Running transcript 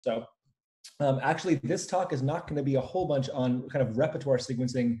So actually, this talk is not going to be a whole bunch on kind of repertoire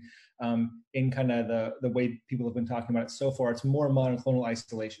sequencing in kind of the way people have been talking about it so far. It's more monoclonal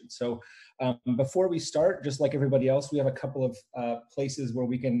isolation. So before we start, just like everybody else, we have a couple of places where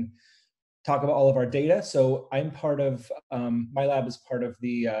we can talk about all of our data. So I'm part of, my lab is part of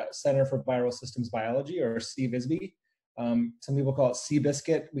the Center for Viral Systems Biology, or CVISB. Some people call it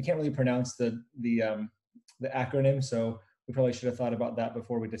Seabiscuit. We can't really pronounce the acronym, so we probably should have thought about that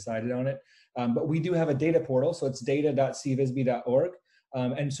before we decided on it. But we do have a data portal, so it's data.cvisb.org.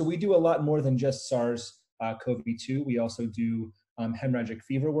 And so we do a lot more than just SARS-CoV-2. We also do hemorrhagic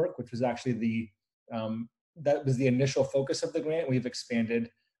fever work, which was actually that was the initial focus of the grant. We've expanded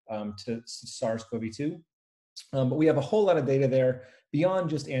to SARS-CoV-2. But we have a whole lot of data there beyond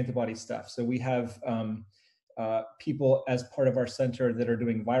just antibody stuff. So we have people as part of our center that are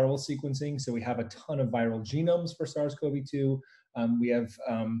doing viral sequencing. So we have a ton of viral genomes for SARS-CoV-2. We have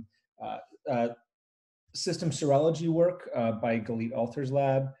system serology work by Galit Alter's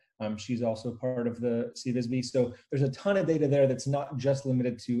lab. She's also part of the CVISB. So there's a ton of data there that's not just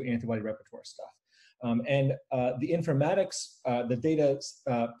limited to antibody repertoire stuff. And the informatics, the data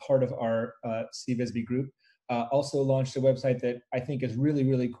part of our CVISB group also launched a website that I think is really,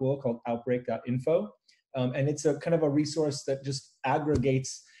 really cool called outbreak.info. And it's a kind of a resource that just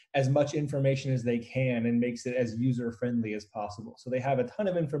aggregates as much information as they can and makes it as user-friendly as possible. So they have a ton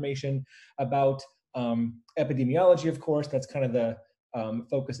of information about epidemiology, of course. That's kind of the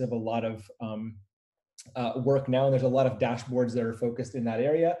focus of a lot of work now, and there's a lot of dashboards that are focused in that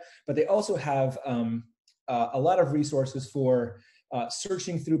area. But they also have a lot of resources for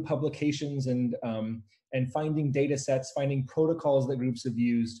searching through publications and finding data sets, finding protocols that groups have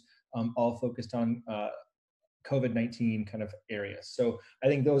used, all focused on COVID-19 kind of areas. So I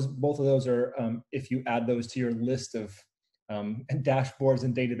think both of those are, if you add those to your list of dashboards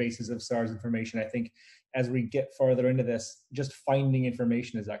and databases of SARS information, I think as we get farther into this, just finding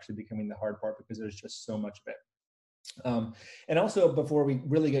information is actually becoming the hard part because there's just so much of it. And also, before we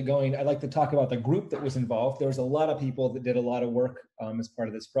really get going, I'd like to talk about the group that was involved. There was a lot of people that did a lot of work as part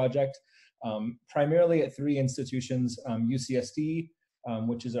of this project, primarily at 3 institutions, UCSD,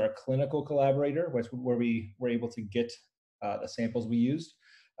 which is our clinical collaborator, where we were able to get the samples we used,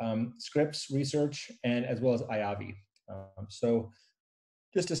 Scripps Research, and as well as IAVI. So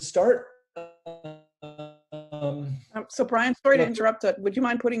just to start. So Brian, sorry to interrupt. Would you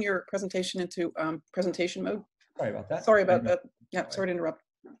mind putting your presentation into presentation mode? Sorry about that. Sorry about that. Yeah, sorry to interrupt.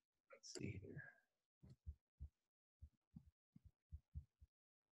 Let's see here.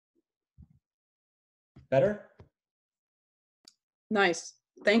 Better? Nice.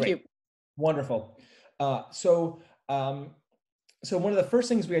 Thank you. Wonderful. So one of the first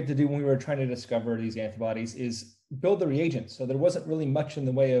things we had to do when we were trying to discover these antibodies is build the reagents. So there wasn't really much in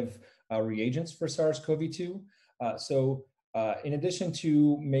the way of reagents for SARS-CoV-2. In addition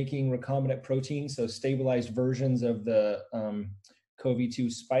to making recombinant proteins, so stabilized versions of the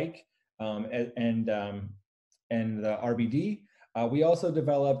CoV-2 spike and the RBD, we also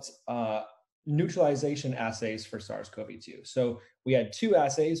developed neutralization assays for SARS-CoV-2. So we had 2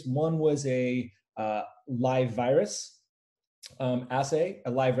 assays. One was a live virus assay,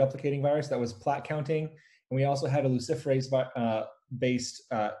 a live replicating virus that was plaque counting. And we also had a luciferase-based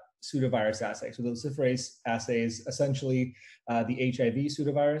pseudovirus assay. So the luciferase assay is essentially the HIV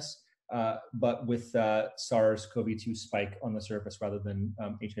pseudovirus, but with SARS-CoV-2 spike on the surface rather than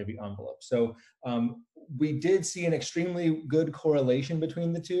HIV envelope. So we did see an extremely good correlation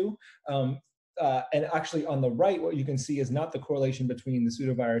between the two. And actually on the right, what you can see is not the correlation between the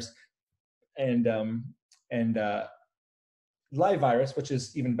pseudovirus and live virus, which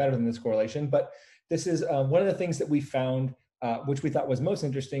is even better than this correlation. But this is one of the things that we found, which we thought was most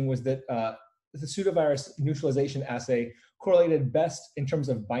interesting, was that the pseudovirus neutralization assay correlated best in terms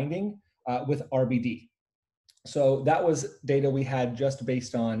of binding with RBD. So that was data we had just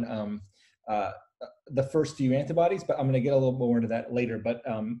based on the first few antibodies, but I'm going to get a little more into that later. But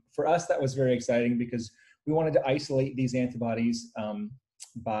for us, that was very exciting because we wanted to isolate these antibodies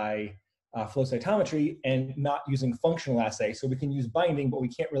by flow cytometry and not using functional assay. So we can use binding, but we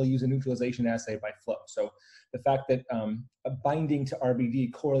can't really use a neutralization assay by flow. So the fact that a binding to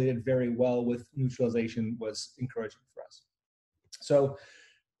RBD correlated very well with neutralization was encouraging for us. So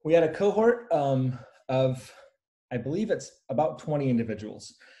we had a cohort of, I believe it's about 20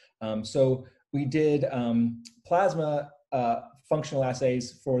 individuals. So we did plasma functional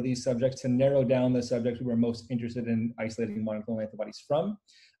assays for these subjects to narrow down the subjects we were most interested in isolating monoclonal antibodies from.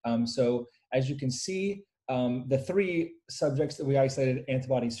 So as you can see, the 3 subjects that we isolated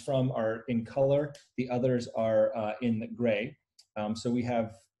antibodies from are in color. The others are in gray. So we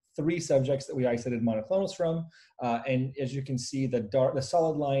have 3 subjects that we isolated monoclonals from. And as you can see, the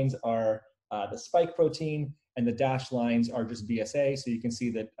solid lines are the spike protein, and the dashed lines are just BSA. So you can see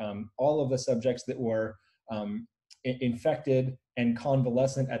that all of the subjects that were infected and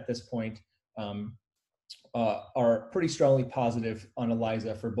convalescent at this point are pretty strongly positive on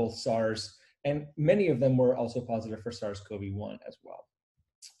ELISA for both SARS, and many of them were also positive for SARS-CoV-1 as well.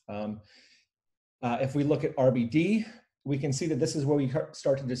 If we look at RBD, we can see that this is where we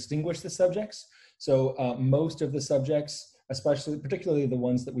start to distinguish the subjects. So most of the subjects, particularly the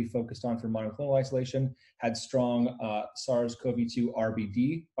ones that we focused on for monoclonal isolation, had strong SARS-CoV-2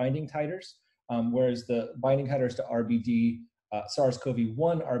 RBD binding titers, whereas the binding titers to RBD,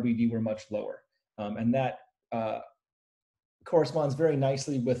 SARS-CoV-1 RBD were much lower. And that corresponds very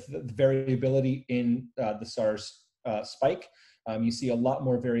nicely with the variability in the SARS spike. You see a lot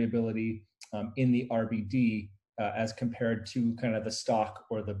more variability in the RBD as compared to kind of the stock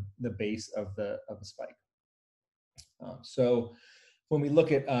or the base of the spike. So when we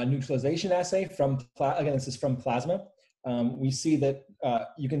look at neutralization assay from, again, this is from plasma, we see that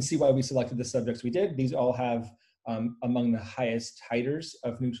you can see why we selected the subjects we did. These all have among the highest titers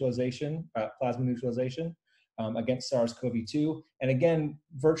of neutralization, plasma neutralization against SARS-CoV-2. And again,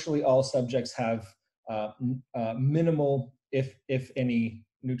 virtually all subjects have minimal, if any,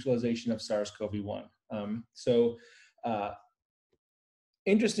 neutralization of SARS-CoV-1.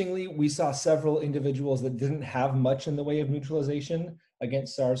 Interestingly, we saw several individuals that didn't have much in the way of neutralization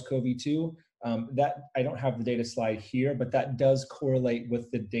against SARS-CoV-2. That I don't have the data slide here, but that does correlate with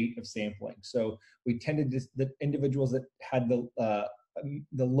the date of sampling. So we tended to, the individuals that had the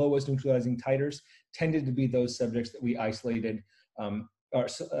lowest neutralizing titers tended to be those subjects that we isolated or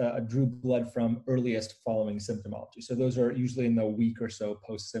drew blood from earliest following symptomology. So those are usually in the week or so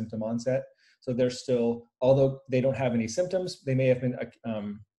post-symptom onset. So they're still, although they don't have any symptoms, they may have been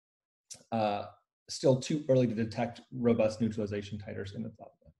still too early to detect robust neutralization titers in the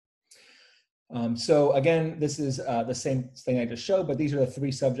plasma. So again, this is the same thing I just showed, but these are the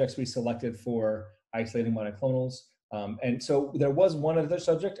 3 subjects we selected for isolating monoclonals. And so there was one other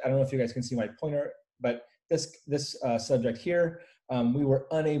subject. I don't know if you guys can see my pointer, but this subject here, we were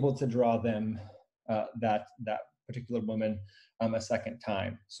unable to draw them, that particular woman, a second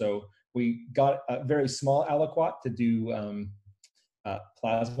time. So we got a very small aliquot to do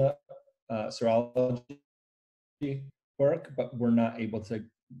plasma serology work, but we're not able to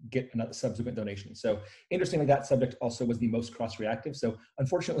get another subsequent donation. So interestingly, that subject also was the most cross-reactive. So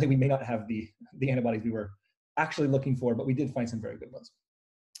unfortunately, we may not have the antibodies we were actually looking for, but we did find some very good ones.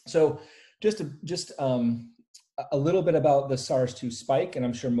 So just a little bit about the SARS-2 spike, and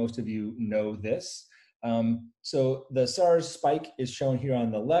I'm sure most of you know this. So the SARS spike is shown here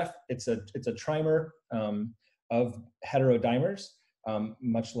on the left. It's a trimer of heterodimers,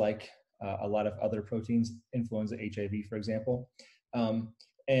 much like a lot of other proteins, influenza, HIV, for example.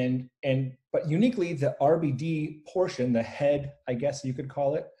 But uniquely, the RBD portion, the head, I guess you could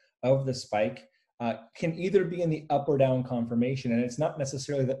call it, of the spike, can either be in the up or down conformation, and it's not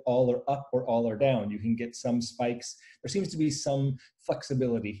necessarily that all are up or all are down. You can get some spikes. There seems to be some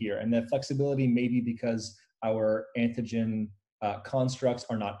flexibility here, and that flexibility may be because our antigen constructs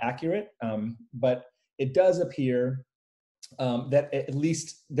are not accurate, but it does appear that at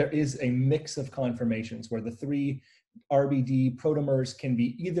least there is a mix of conformations where the 3 RBD protomers can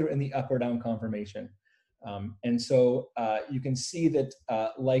be either in the up or down conformation. And so you can see that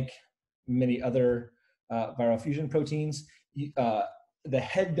like many other viral fusion proteins, the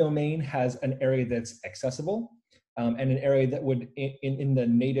head domain has an area that's accessible and an area that would, in the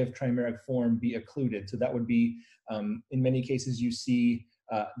native trimeric form, be occluded. So that would be, in many cases, you see,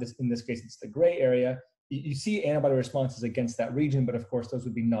 in this case, it's the gray area. You see antibody responses against that region, but of course, those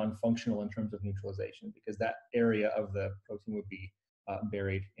would be non-functional in terms of neutralization because that area of the protein would be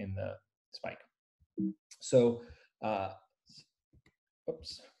buried in the spike. So,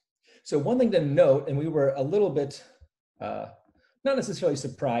 oops. So one thing to note, and we were a little bit, not necessarily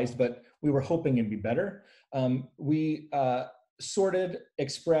surprised, but we were hoping it'd be better. We sorted,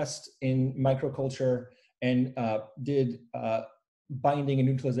 expressed in microculture, and did binding and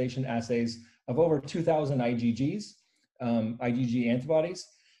neutralization assays of over 2,000 IgGs, IgG antibodies.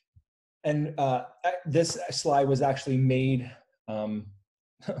 And this slide was actually made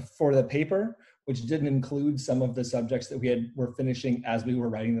for the paper, which didn't include some of the subjects that we were finishing as we were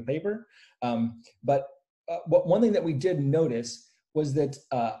writing the paper. But one thing that we did notice was that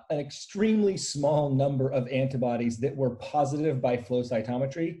an extremely small number of antibodies that were positive by flow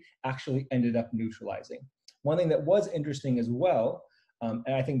cytometry actually ended up neutralizing. One thing that was interesting as well,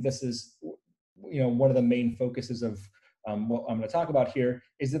 and I think this is one of the main focuses of what I'm going to talk about here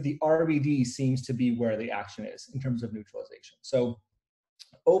is that the RBD seems to be where the action is in terms of neutralization. So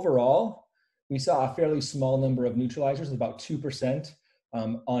overall, we saw a fairly small number of neutralizers, about 2%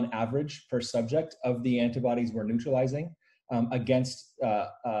 on average per subject of the antibodies we're neutralizing against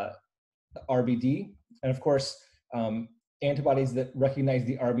RBD. And of course, antibodies that recognize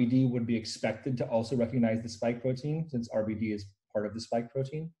the RBD would be expected to also recognize the spike protein, since RBD is part of the spike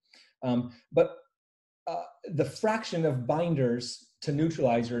protein. But the fraction of binders to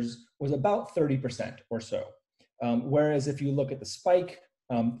neutralizers was about 30% or so. Whereas if you look at the spike,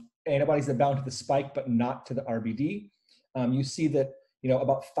 antibodies that bound to the spike but not to the RBD, you see that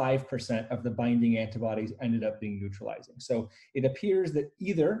about 5% of the binding antibodies ended up being neutralizing. So it appears that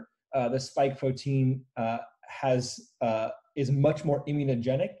either the spike protein is much more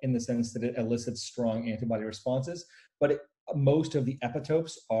immunogenic in the sense that it elicits strong antibody responses, but most of the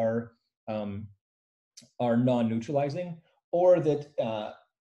epitopes are non-neutralizing, or that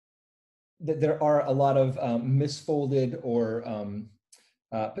that there are a lot of misfolded or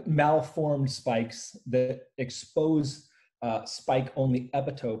malformed spikes that expose spike-only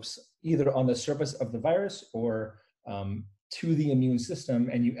epitopes either on the surface of the virus or to the immune system,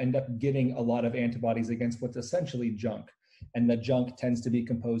 and you end up getting a lot of antibodies against what's essentially junk. And the junk tends to be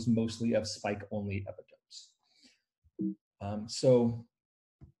composed mostly of spike-only epitopes.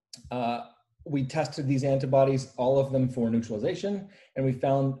 We tested these antibodies, all of them for neutralization, and we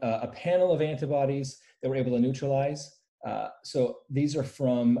found a panel of antibodies that were able to neutralize. So these are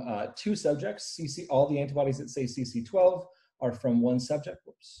from 2 subjects. All the antibodies that say CC12 are from 1 subject.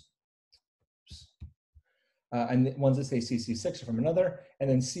 Whoops. And the ones that say CC6 are from another. And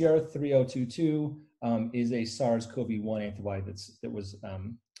then CR3022 is a SARS-CoV-2 antibody that was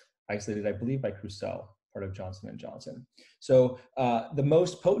isolated, I believe, by Crucell, part of Johnson & Johnson. So the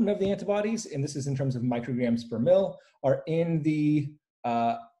most potent of the antibodies, and this is in terms of micrograms per mil, are in the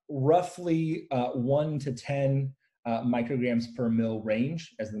roughly 1 to 10 micrograms per mil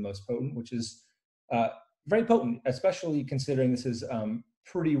range as the most potent, which is very potent, especially considering this is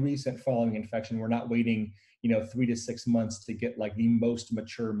pretty recent following infection. We're not waiting 3 to 6 months to get like the most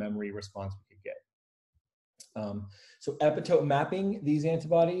mature memory response we could get. So epitope mapping these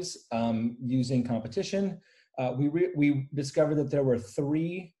antibodies using competition, we discovered that there were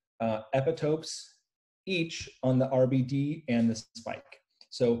 3 epitopes each on the RBD and the spike.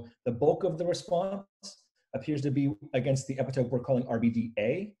 So the bulk of the response appears to be against the epitope we're calling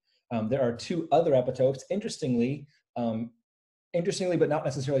RBD-A. There are 2 other epitopes, interestingly, but not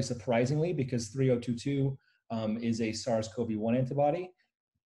necessarily surprisingly, because 3022 is a SARS-CoV-2 antibody,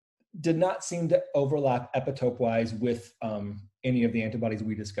 did not seem to overlap epitope-wise with any of the antibodies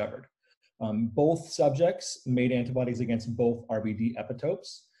we discovered. Both subjects made antibodies against both RBD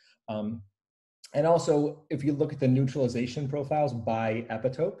epitopes. And also, if you look at the neutralization profiles by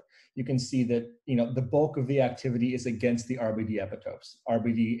epitope, you can see that the bulk of the activity is against the RBD epitopes,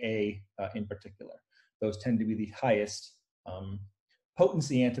 RBD-A in particular. Those tend to be the highest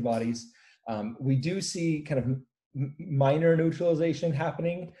potency antibodies. We do see kind of minor neutralization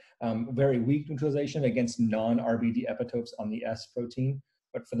happening, very weak neutralization against non-RBD epitopes on the S protein,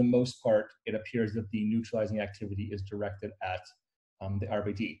 but for the most part, it appears that the neutralizing activity is directed at the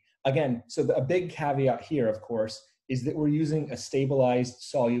RBD. Again, so a big caveat here, of course, is that we're using a stabilized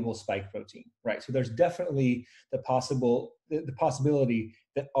soluble spike protein, right? So there's definitely the possibility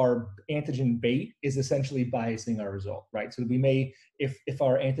that our antigen bait is essentially biasing our result, right? So we may, if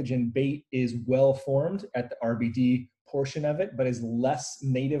our antigen bait is well formed at the RBD portion of it, but is less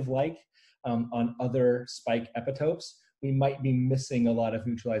native-like on other spike epitopes, we might be missing a lot of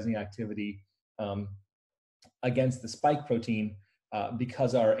neutralizing activity against the spike protein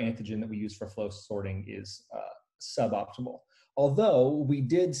because our antigen that we use for flow sorting is suboptimal. Although we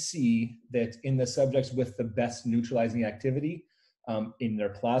did see that in the subjects with the best neutralizing activity in their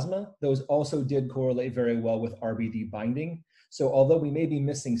plasma, those also did correlate very well with RBD binding. So although we may be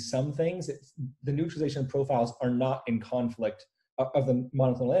missing some things, the neutralization profiles are not in conflict of the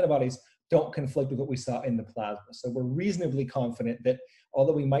monoclonal antibodies, don't conflict with what we saw in the plasma. So we're reasonably confident that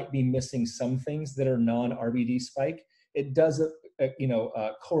although we might be missing some things that are non-RBD spike, it does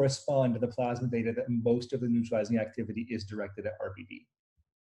correspond to the plasma data that most of the neutralizing activity is directed at RBD.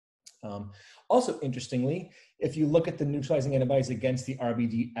 Also, interestingly, if you look at the neutralizing antibodies against the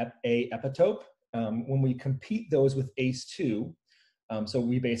RBD-A epitope, when we compete those with ACE2, so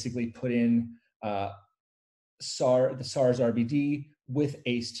we basically put in the SARS-RBD with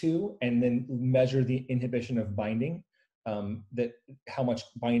ACE2 and then measure the inhibition of binding, how much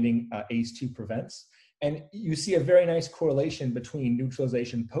binding ACE2 prevents. And you see a very nice correlation between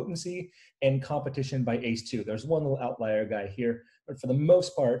neutralization potency and competition by ACE2. There's one little outlier guy here, but for the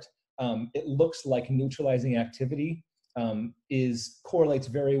most part, it looks like neutralizing activity correlates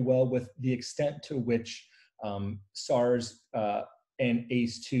very well with the extent to which SARS and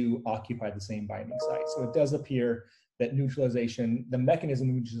ACE2 occupy the same binding site. So it does appear that neutralization, the mechanism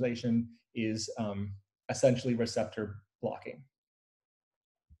of neutralization is essentially receptor blocking.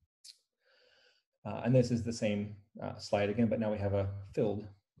 And this is the same slide again, but now we have a filled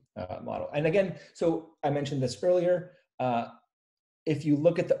model. And again, so I mentioned this earlier, if you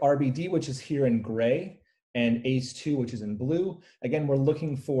look at the RBD, which is here in gray, and ACE2, which is in blue, again, we're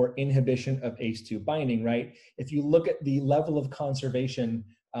looking for inhibition of ACE2 binding, right? If you look at the level of conservation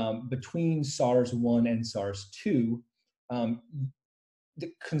between SARS-1 and SARS-2, the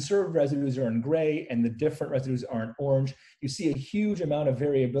conserved residues are in gray and the different residues are in orange. You see a huge amount of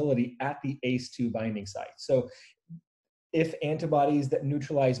variability at the ACE2 binding site. So if antibodies that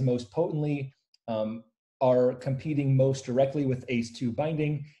neutralize most potently are competing most directly with ACE2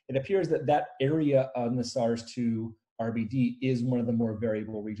 binding, it appears that that area on the SARS-2 RBD is one of the more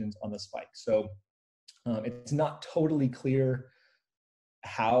variable regions on the spike. So it's not totally clear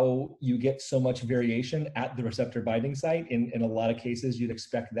how you get so much variation at the receptor binding site. In a lot of cases, you'd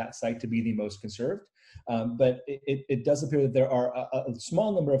expect that site to be the most conserved. But it does appear that there are a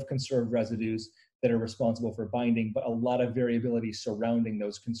small number of conserved residues that are responsible for binding, but a lot of variability surrounding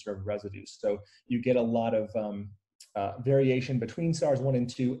those conserved residues. So you get a lot of variation between SARS-1 and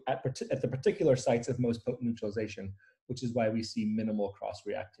 2 at the particular sites of most potent neutralization, which is why we see minimal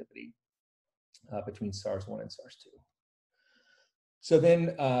cross-reactivity between SARS-1 and SARS-2. So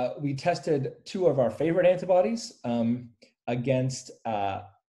then we tested two of our favorite antibodies against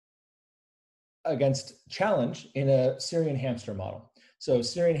challenge in a Syrian hamster model. So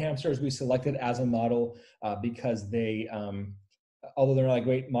Syrian hamsters we selected as a model because they, although they're not a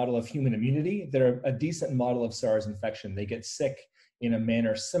great model of human immunity, they're a decent model of SARS infection. They get sick in a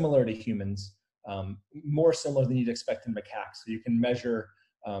manner similar to humans, more similar than you'd expect in macaques. So you can measure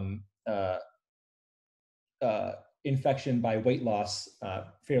infection by weight loss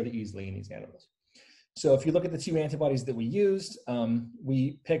fairly easily in these animals. So if you look at the two antibodies that we used,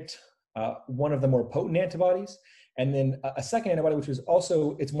 we picked one of the more potent antibodies, and then a second antibody, which was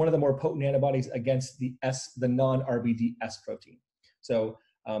also, it's one of the more potent antibodies against the non-RBD S protein. So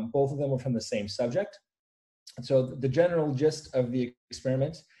both of them were from the same subject. So the general gist of the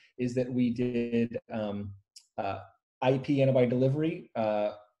experiment is that we did IP antibody delivery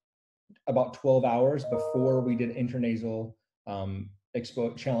about 12 hours before we did intranasal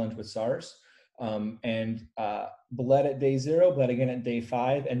challenge with SARS, and bled at day 0, bled again at day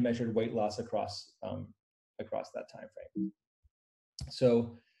 5, and measured weight loss across that time frame.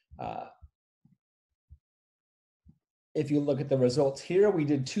 So if you look at the results here, we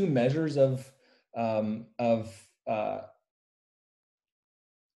did two measures of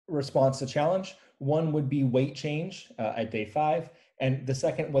response to challenge. One would be weight change at day 5, and the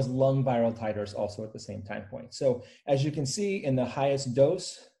second was lung viral titers also at the same time point. So as you can see in the highest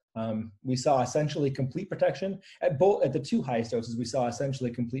dose, we saw essentially complete protection. At the two highest doses, we saw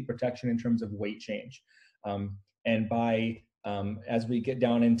essentially complete protection in terms of weight change. And by, as we get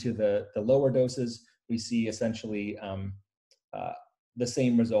down into the lower doses, we see essentially the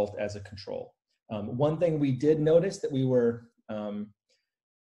same result as a control. One thing we did notice that we were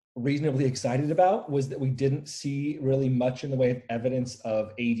reasonably excited about was that we didn't see really much in the way of evidence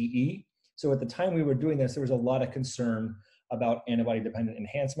of ADE. So at the time we were doing this, there was a lot of concern about antibody-dependent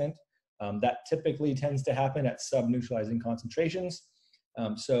enhancement. That typically tends to happen at sub-neutralizing concentrations.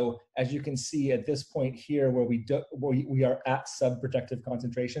 So as you can see at this point here, where we are at sub-protective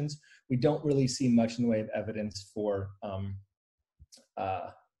concentrations, we don't really see much in the way of evidence for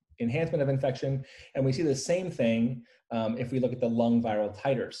enhancement of infection. And we see the same thing if we look at the lung viral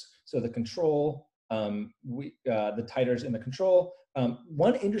titers. So the control, the titers in the control.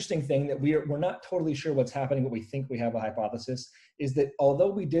 One interesting thing that we're not totally sure what's happening, but we think we have a hypothesis, is that although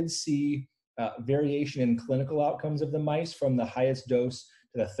we did see variation in clinical outcomes of the mice from the highest dose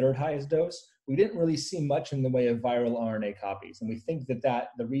to the third highest dose, we didn't really see much in the way of viral RNA copies. And we think that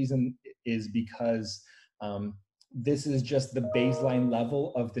the reason is because this is just the baseline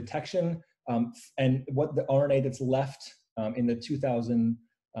level of detection, and what the RNA that's left in the 2000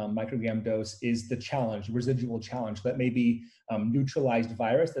 microgram dose is the challenge, residual challenge. That may be neutralized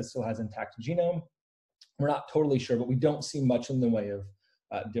virus that still has intact genome. We're not totally sure, but we don't see much in the way of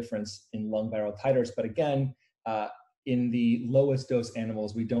difference in lung viral titers. But again, in the lowest dose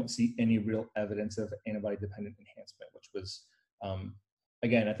animals, we don't see any real evidence of antibody-dependent enhancement, which was,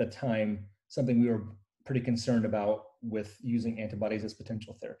 again, at the time, something we were pretty concerned about with using antibodies as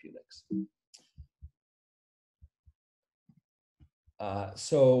potential therapeutics.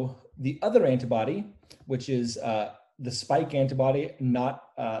 So the other antibody, which is the spike antibody,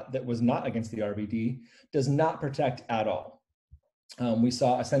 that was not against the RBD, does not protect at all. We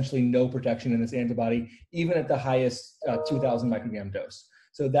saw essentially no protection in this antibody, even at the highest 2,000 microgram dose.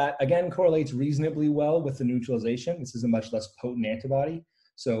 So that, again, correlates reasonably well with the neutralization. This is a much less potent antibody,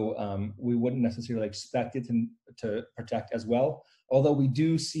 so we wouldn't necessarily expect it to protect as well. Although we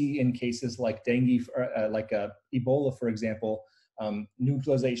do see in cases like dengue, like Ebola, for example,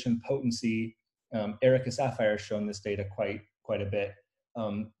 neutralization potency. Erica Sapphire has shown this data quite a bit.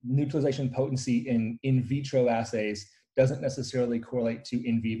 Neutralization potency in vitro assays doesn't necessarily correlate to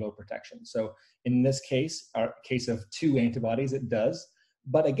in vivo protection. So in this case, our case of 2 antibodies, it does.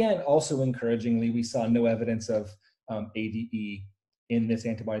 But again, also encouragingly, we saw no evidence of ADE in this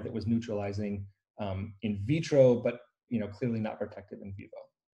antibody that was neutralizing in vitro, but clearly not protective in vivo.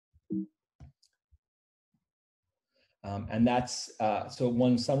 And that's, so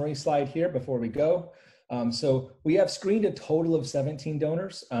one summary slide here before we go. So we have screened a total of 17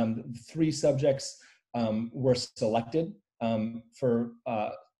 donors. 3 subjects were selected for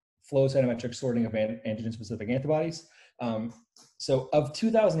flow cytometric sorting of antigen-specific antibodies. So of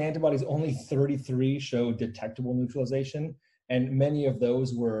 2,000 antibodies, only 33 showed detectable neutralization, and many of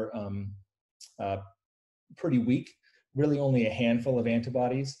those were pretty weak. Really only a handful of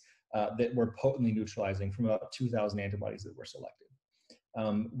antibodies that were potently neutralizing from about 2,000 antibodies that were selected.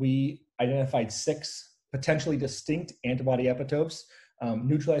 We identified 6 potentially distinct antibody epitopes,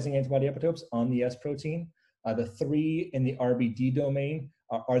 neutralizing antibody epitopes on the S protein. The 3 in the RBD domain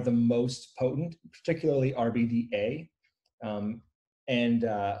are the most potent, particularly RBD-A. And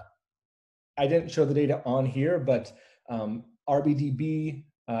I didn't show the data on here, but RBD-B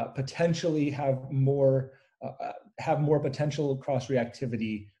potentially have more potential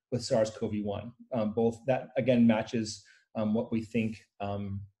cross-reactivity with SARS-CoV-1. Both that, again, matches what we think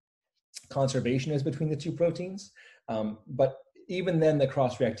conservation is between the 2 proteins. But even then, the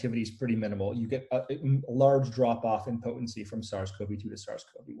cross-reactivity is pretty minimal. You get a large drop-off in potency from SARS-CoV-2 to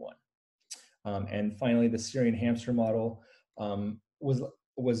SARS-CoV-1. And finally, the Syrian hamster model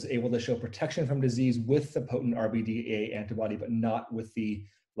was able to show protection from disease with the potent RBD-A antibody, but not with the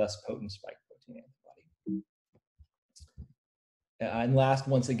less potent spike protein antibody. And last,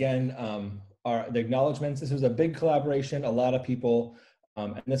 once again, are the acknowledgements. This was a big collaboration, a lot of people.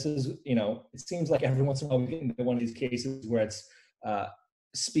 And this is, it seems like every once in a while we get into one of these cases where it's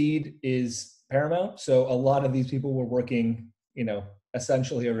speed is paramount. So a lot of these people were working,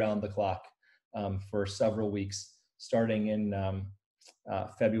 essentially around the clock for several weeks, starting in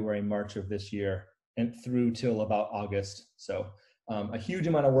February, March of this year, and through till about August. So a huge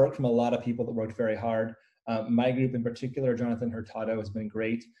amount of work from a lot of people that worked very hard. My group in particular, Jonathan Hurtado, has been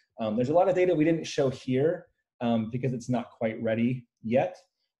great. There's a lot of data we didn't show here because it's not quite ready yet.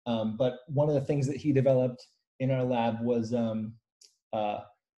 But one of the things that he developed in our lab was,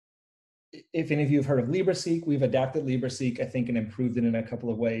 if any of you have heard of LibreSeq, we've adapted LibreSeq, I think, and improved it in a couple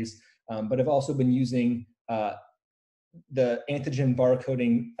of ways. But I've also been using the antigen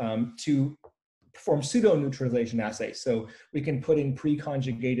barcoding to perform pseudo-neutralization assays. So we can put in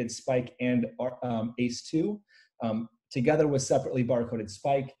pre-conjugated spike and ACE2 together with separately barcoded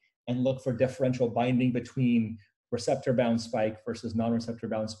spike and look for differential binding between receptor-bound spike versus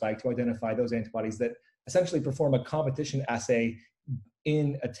non-receptor-bound spike to identify those antibodies that essentially perform a competition assay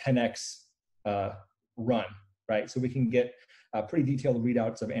in a 10x run, right? So we can get pretty detailed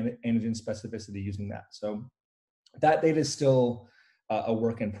readouts of antigen specificity using that. So that data is still a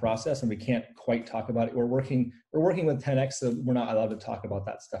work in process, and we can't quite talk about it. We're working with 10x, so we're not allowed to talk about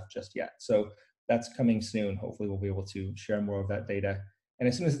that stuff just yet. So that's coming soon. Hopefully we'll be able to share more of that data. And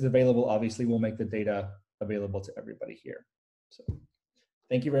as soon as it's available, obviously we'll make the data available to everybody here. So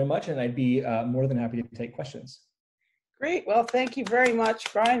thank you very much, and I'd be more than happy to take questions. Great. Well, thank you very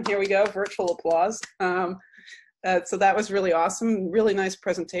much, Bryan. Here we go, virtual applause. So that was really awesome. Really nice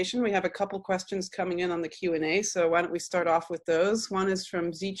presentation. We have a couple questions coming in on the Q&A, so why don't we start off with those. One is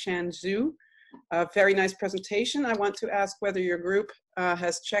from Zichan Zhu. Very nice presentation. I want to ask whether your group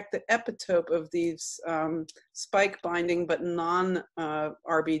has checked the epitope of these spike binding but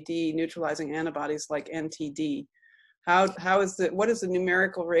non-RBD neutralizing antibodies like NTD. What is the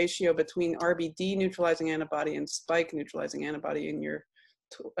numerical ratio between RBD neutralizing antibody and spike neutralizing antibody in your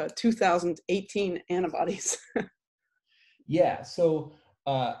 2018 antibodies? Yeah, so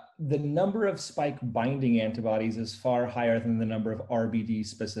the number of spike binding antibodies is far higher than the number of RBD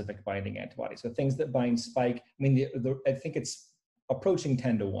specific binding antibodies. So things that bind spike, I mean, I think it's approaching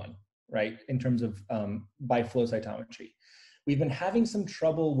 10 to 1, right, in terms of by flow cytometry. We've been having some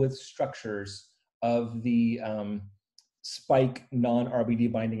trouble with structures of the spike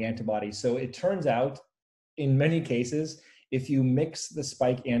non-RBD binding antibody. So it turns out, in many cases, if you mix the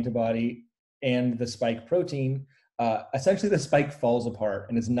spike antibody and the spike protein, essentially the spike falls apart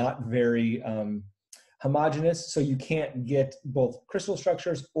and is not very homogeneous, so you can't get both crystal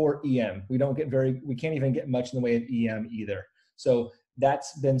structures or EM. We can't even get much in the way of EM either. So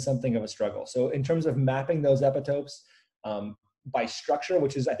that's been something of a struggle. So in terms of mapping those epitopes by structure,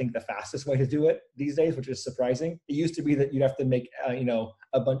 which is I think the fastest way to do it these days, which is surprising. It used to be that you'd have to make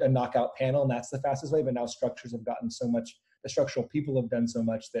a knockout panel, and that's the fastest way. But now structures have gotten so much. The structural people have done so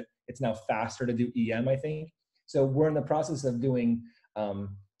much that it's now faster to do EM, I think. So we're in the process of doing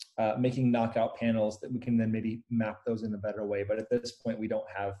making knockout panels that we can then maybe map those in a better way. But at this point, we don't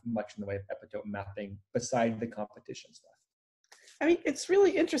have much in the way of epitope mapping beside the competition stuff. I mean, it's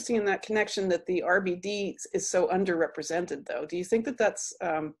really interesting in that connection that the RBD is so underrepresented, though. Do you think that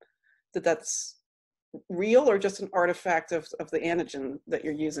that's real or just an artifact of the antigen that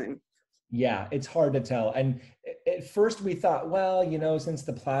you're using? Yeah, it's hard to tell. And at first we thought, well, since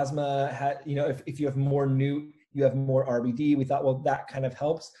the plasma had, if you have more you have more RBD, we thought, well, that kind of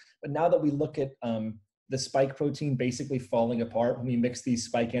helps. But now that we look at the spike protein basically falling apart when we mix these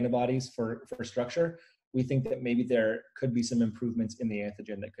spike antibodies for structure, we think that maybe there could be some improvements in the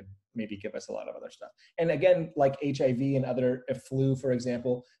antigen that could maybe give us a lot of other stuff. And again, like HIV and other flu, for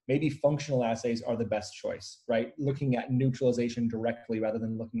example, maybe functional assays are the best choice, right? Looking at neutralization directly rather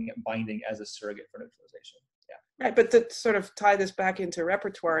than looking at binding as a surrogate for neutralization. Yeah. Right, but to sort of tie this back into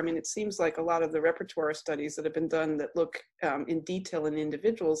repertoire, I mean, it seems like a lot of the repertoire studies that have been done that look in detail in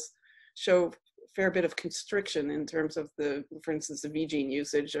individuals show fair bit of constriction in terms of for instance, the V gene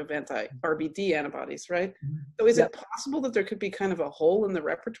usage of anti-RBD antibodies, right? So is it possible that there could be kind of a hole in the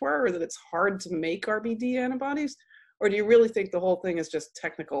repertoire, or that it's hard to make RBD antibodies? Or do you really think the whole thing is just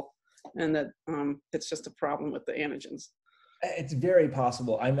technical and that it's just a problem with the antigens? It's very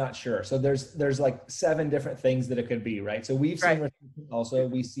possible. I'm not sure. So there's like 7 different things that it could be, right? So we've seen also,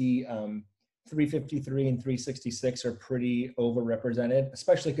 we see 353 and 366 are pretty overrepresented,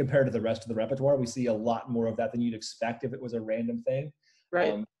 especially compared to the rest of the repertoire. We see a lot more of that than you'd expect if it was a random thing.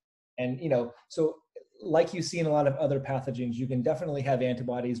 Right. So like you see in a lot of other pathogens, you can definitely have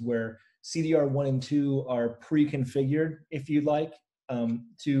antibodies where CDR1 and 2 are pre-configured, if you like,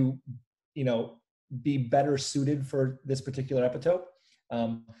 to, be better suited for this particular epitope.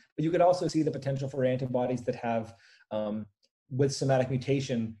 But you could also see the potential for antibodies that have with somatic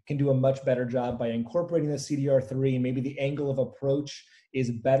mutation can do a much better job by incorporating the CDR3. Maybe the angle of approach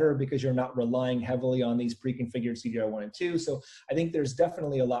is better because you're not relying heavily on these pre-configured CDR1 and 2. So I think there's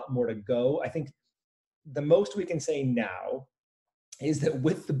definitely a lot more to go. I think the most we can say now is that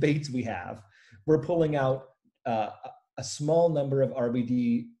with the baits we have, we're pulling out a small number of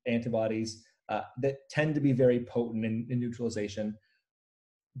RBD antibodies that tend to be very potent in neutralization.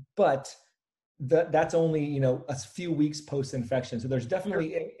 But that's only a few weeks post-infection. So there's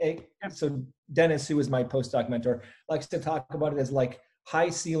definitely so Dennis, who is my postdoc mentor, likes to talk about it as like high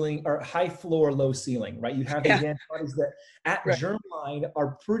ceiling or high floor, low ceiling, right? You have these antibodies that at germline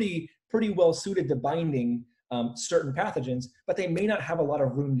are pretty well suited to binding certain pathogens, but they may not have a lot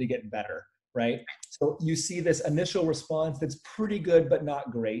of room to get better, right? So you see this initial response that's pretty good but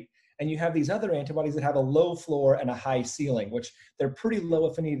not great. And you have these other antibodies that have a low floor and a high ceiling, which they're pretty low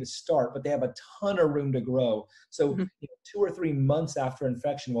affinity to start, but they have a ton of room to grow. So 2 or 3 months after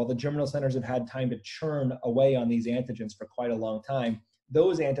infection, while the germinal centers have had time to churn away on these antigens for quite a long time,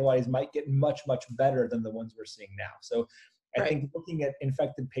 those antibodies might get much, much better than the ones we're seeing now. So I think looking at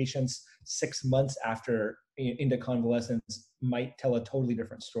infected patients 6 months after into convalescence might tell a totally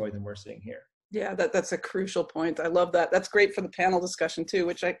different story than we're seeing here. Yeah, that's a crucial point. I love that. That's great for the panel discussion too,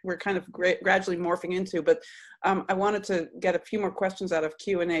 which we're kind of gradually morphing into. But I wanted to get a few more questions out of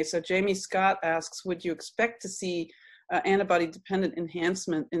Q&A. So Jamie Scott asks, would you expect to see antibody-dependent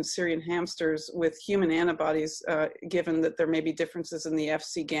enhancement in Syrian hamsters with human antibodies, given that there may be differences in the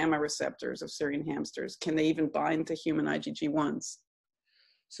Fc gamma receptors of Syrian hamsters? Can they even bind to human IgG1s?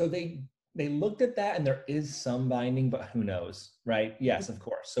 So they looked at that, and there is some binding, but who knows, right? Yes, of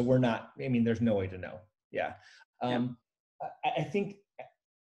course. So we're not, there's no way to know. Yeah. I think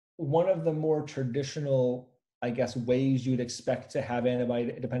one of the more traditional, I guess, ways you'd expect to have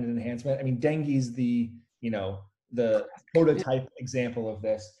antibody-dependent enhancement, dengue's the prototype example of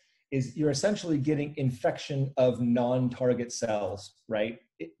this, is you're essentially getting infection of non-target cells, right?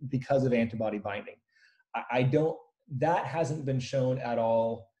 Because of antibody binding. That hasn't been shown at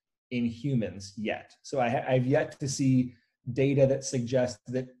all in humans yet. So I've yet to see data that suggests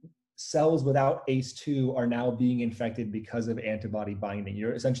that cells without ACE2 are now being infected because of antibody binding.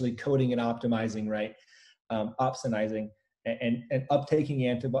 You're essentially coding and optimizing, right? Opsonizing and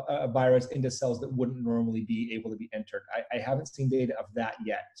uptaking virus into cells that wouldn't normally be able to be entered. I haven't seen data of that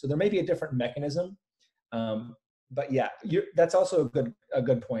yet. So there may be a different mechanism. But yeah, that's also a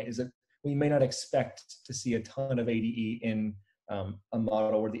good point, is that we may not expect to see a ton of ADE in a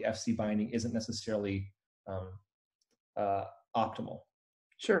model where the FC binding isn't necessarily optimal.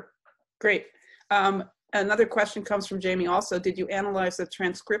 Sure, great. Another question comes from Jamie also. Did you analyze the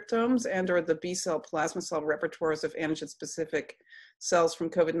transcriptomes and or the B cell plasma cell repertoires of antigen-specific cells from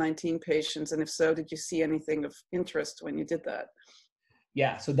COVID-19 patients? And if so, did you see anything of interest when you did that?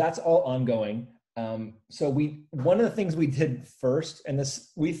 Yeah, so that's all ongoing. So one of the things we did first, and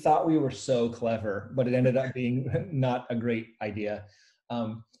this, we thought we were so clever, but it ended up being not a great idea,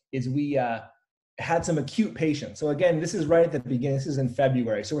 is we had some acute patients. So again, this is right at the beginning, this is in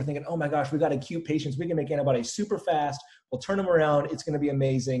February. So we're thinking, oh my gosh, we got acute patients. We can make antibodies super fast. We'll turn them around. It's going to be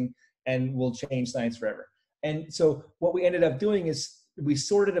amazing. And we'll change science forever. And so what we ended up doing is we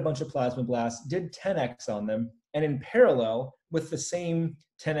sorted a bunch of plasmablasts, did 10x on them. And in parallel with the same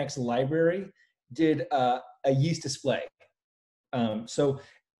 10x library, did a yeast display. So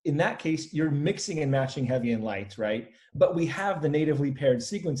in that case, you're mixing and matching heavy and light, right? But we have the natively paired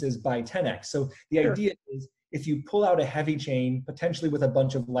sequences by 10x. So the idea is if you pull out a heavy chain, potentially with a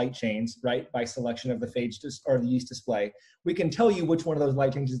bunch of light chains, right, by selection of the phage or the yeast display, we can tell you which one of those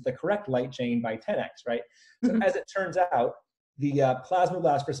light chains is the correct light chain by 10x, right? So as it turns out, the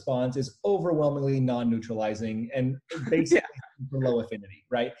plasmablast response is overwhelmingly non-neutralizing and basically for low affinity,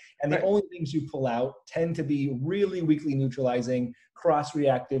 right? And the only things you pull out tend to be really weakly neutralizing,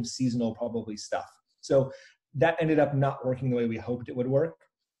 cross-reactive, seasonal probably stuff. So that ended up not working the way we hoped it would work.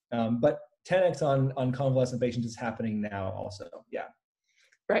 But 10x on convalescent patients is happening now also, yeah.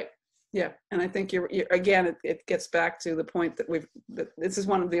 Right. Yeah, and I think you're again, it gets back to the point that this is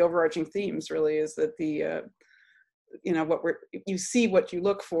one of the overarching themes really, is that the you know, you see what you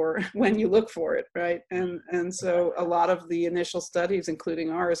look for when you look for it, right? And so a lot of the initial studies,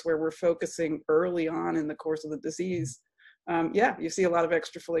 including ours, where we're focusing early on in the course of the disease, yeah, you see a lot of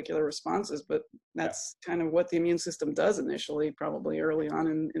extrafollicular responses, but that's kind of what the immune system does initially, probably early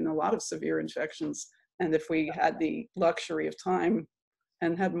on in a lot of severe infections. And if we had the luxury of time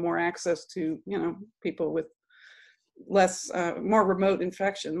and had more access to, you know, people with more remote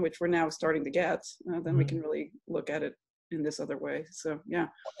infection, which we're now starting to get, then we can really look at it in this other way. So yeah.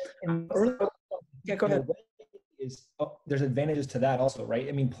 Yeah, go ahead. There's advantages to that also, right?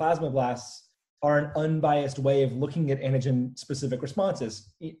 I mean, plasmablasts are an unbiased way of looking at antigen-specific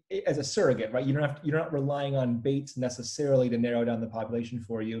responses as a surrogate, right? You're not relying on Bates necessarily to narrow down the population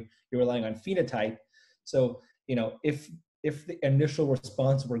for you. You're relying on phenotype. So, you know, if the initial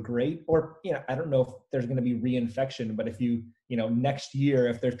response were great, or, you know, I don't know if there's going to be reinfection, but if you know, next year,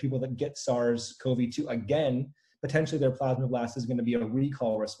 if there's people that get SARS-CoV-2 again, potentially their plasmablast is going to be a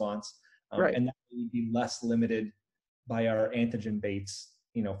recall response. Right. And that would be less limited by our antigen Bates,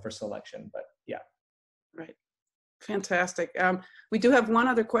 you know, for selection, but yeah. Right. Fantastic. We do have one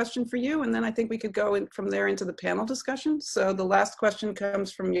other question for you, and then I think we could go from there into the panel discussion. So the last question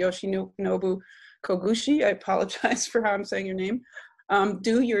comes from Yoshinobu Koguchi. I apologize for how I'm saying your name.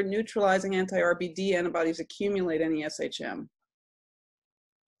 Do your neutralizing anti-RBD antibodies accumulate any SHM?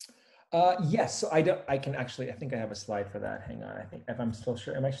 Yes, so I can actually, I think I have a slide for that. Hang on, I think if I'm still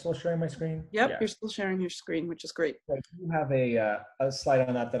sure, am I still sharing my screen? Yep, yeah. You're still sharing your screen, which is great. So I do have a slide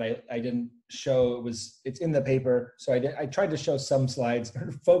on that I didn't show. It's in the paper. So I tried to show some slides,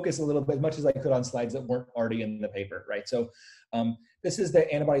 focus a little bit, as much as I could on slides that weren't already in the paper, right? So this is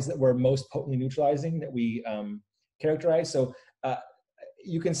the antibodies that were most potently neutralizing that we characterized. So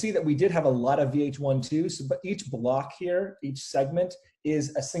you can see that we did have a lot of VH1/2, but each block here, each segment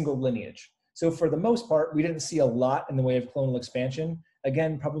is a single lineage. So for the most part, we didn't see a lot in the way of clonal expansion.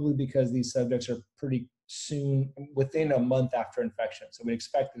 Again, probably because these subjects are pretty soon, within a month after infection. So we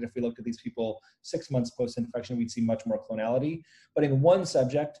expected if we looked at these people 6 months post-infection, we'd see much more clonality. But in one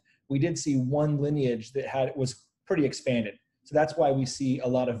subject, we did see one lineage that was pretty expanded. So that's why we see a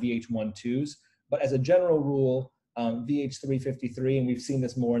lot of VH1/2s. But as a general rule, VH353, and we've seen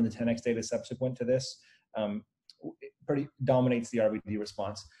this more in the 10x data subsequent to this, pretty dominates the RBD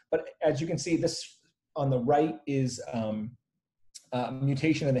response. But as you can see, this on the right is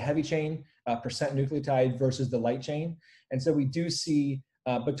mutation in the heavy chain, percent nucleotide versus the light chain. And so we do see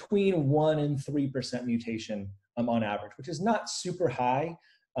between 1% and 3% mutation on average, which is not super high,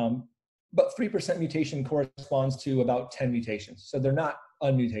 but 3% mutation corresponds to about 10 mutations. So they're not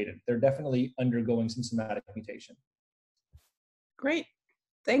unmutated. They're definitely undergoing some somatic mutation. Great.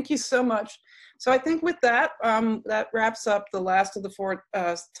 Thank you so much. So I think with that, that wraps up the last of the 4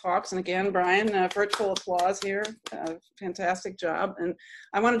 talks. And again, Bryan, virtual applause here. Fantastic job. And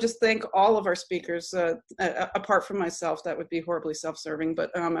I want to just thank all of our speakers, apart from myself. That would be horribly self-serving.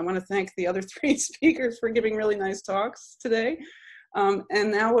 But I want to thank the other 3 speakers for giving really nice talks today.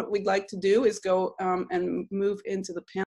 And now what we'd like to do is go and move into the panel.